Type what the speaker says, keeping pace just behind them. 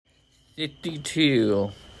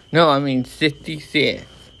62. No, I mean 66.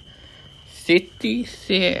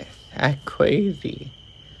 66. That's crazy.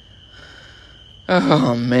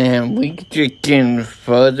 Oh man, we just getting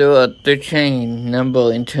further up the chain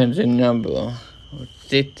number in terms of number.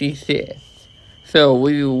 66. So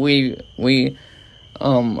we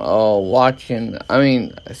are watching.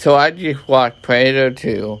 So I just watched Predator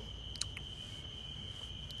 2.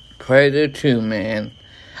 Predator 2, man.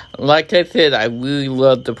 Like I said, I really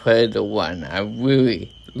love the Predator 1. I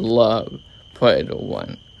really love Predator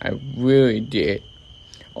 1. I really did.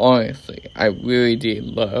 Honestly, I really did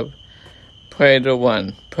love Predator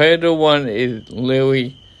 1. Predator 1 is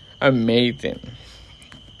literally amazing.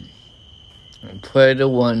 Predator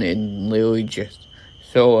 1 is literally just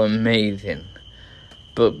so amazing.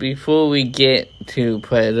 But before we get to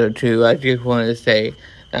Predator 2, I just want to say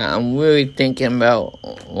that I'm really thinking about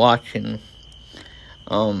watching,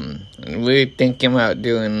 really thinking about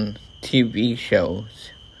doing TV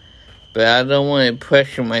shows. But I don't want to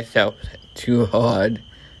pressure myself too hard,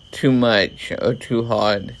 too much, or too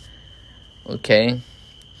hard. Okay?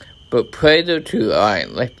 But Predator 2, alright,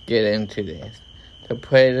 let's get into this. So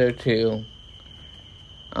Predator 2,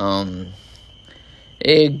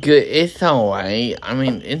 it's good, it's alright.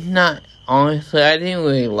 It's not, honestly, I didn't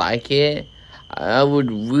really like it. I would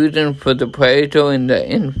rooting for the Predator in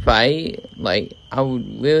the fight. Like, I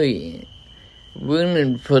would really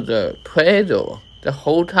rooting for the Predator the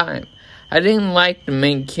whole time. I didn't like the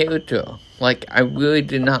main character. Like, I really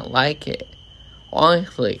did not like it.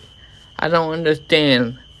 Honestly, I don't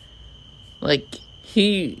understand. Like,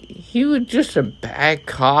 he was just a bad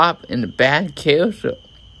cop and a bad character.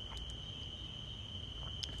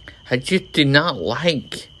 I just did not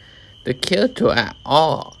like the character at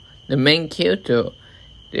all. The main character,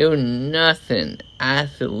 there was nothing,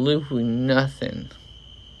 absolutely nothing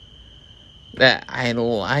that I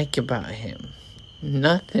like about him.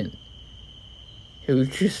 Nothing. It was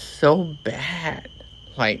just so bad.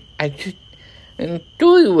 Like, and it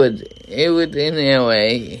was in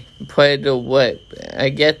LA. Predator what? I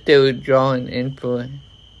guess they were drawing info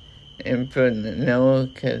Noah,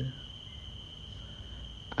 because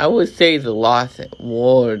I would say the Lost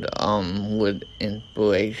World with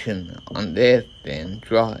inspiration on this and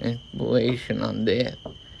draw inspiration on this.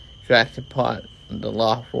 Jurassic Park, the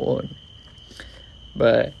Lost World.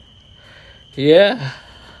 But yeah.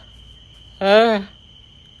 The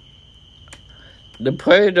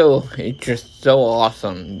Predator is just so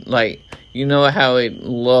awesome. Like, you know how it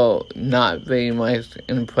not very much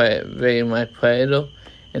Predator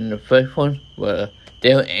in the first one, but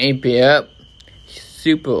they'll amp it up.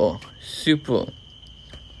 Super.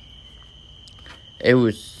 It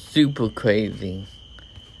was super crazy.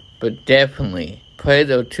 But definitely,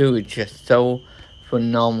 Predator 2 is just so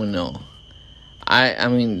phenomenal.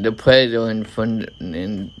 The Predator in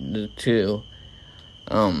the 2,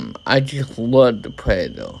 I just love the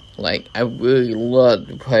Predator. Like, I really love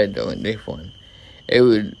the Predator in this one. It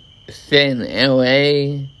was set in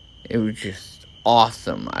LA. It was just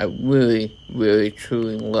awesome. I really, really,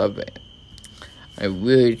 truly love it. I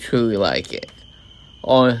really, truly like it.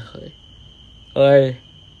 Honestly. I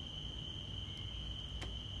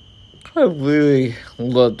really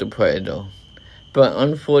love the Predator. But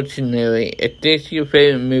unfortunately, if this is your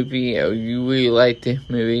favorite movie, or you really like this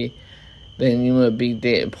movie, then you will be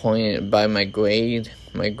disappointed by my grade.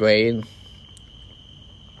 I'm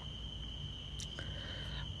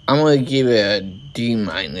gonna give it a D-.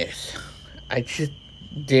 I just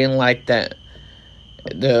didn't like that.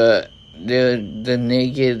 The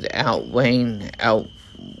naked outrage.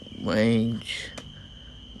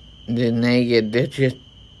 The naked,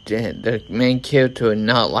 the main character is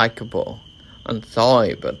not likable. I'm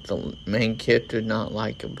sorry, but the main character is not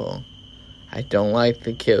likable. I don't like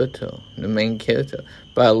the main character.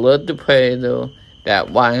 But I love the Predator. That's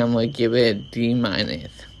why I'm going to give it a D-.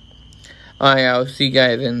 Alright, I'll see you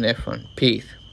guys in the next one. Peace.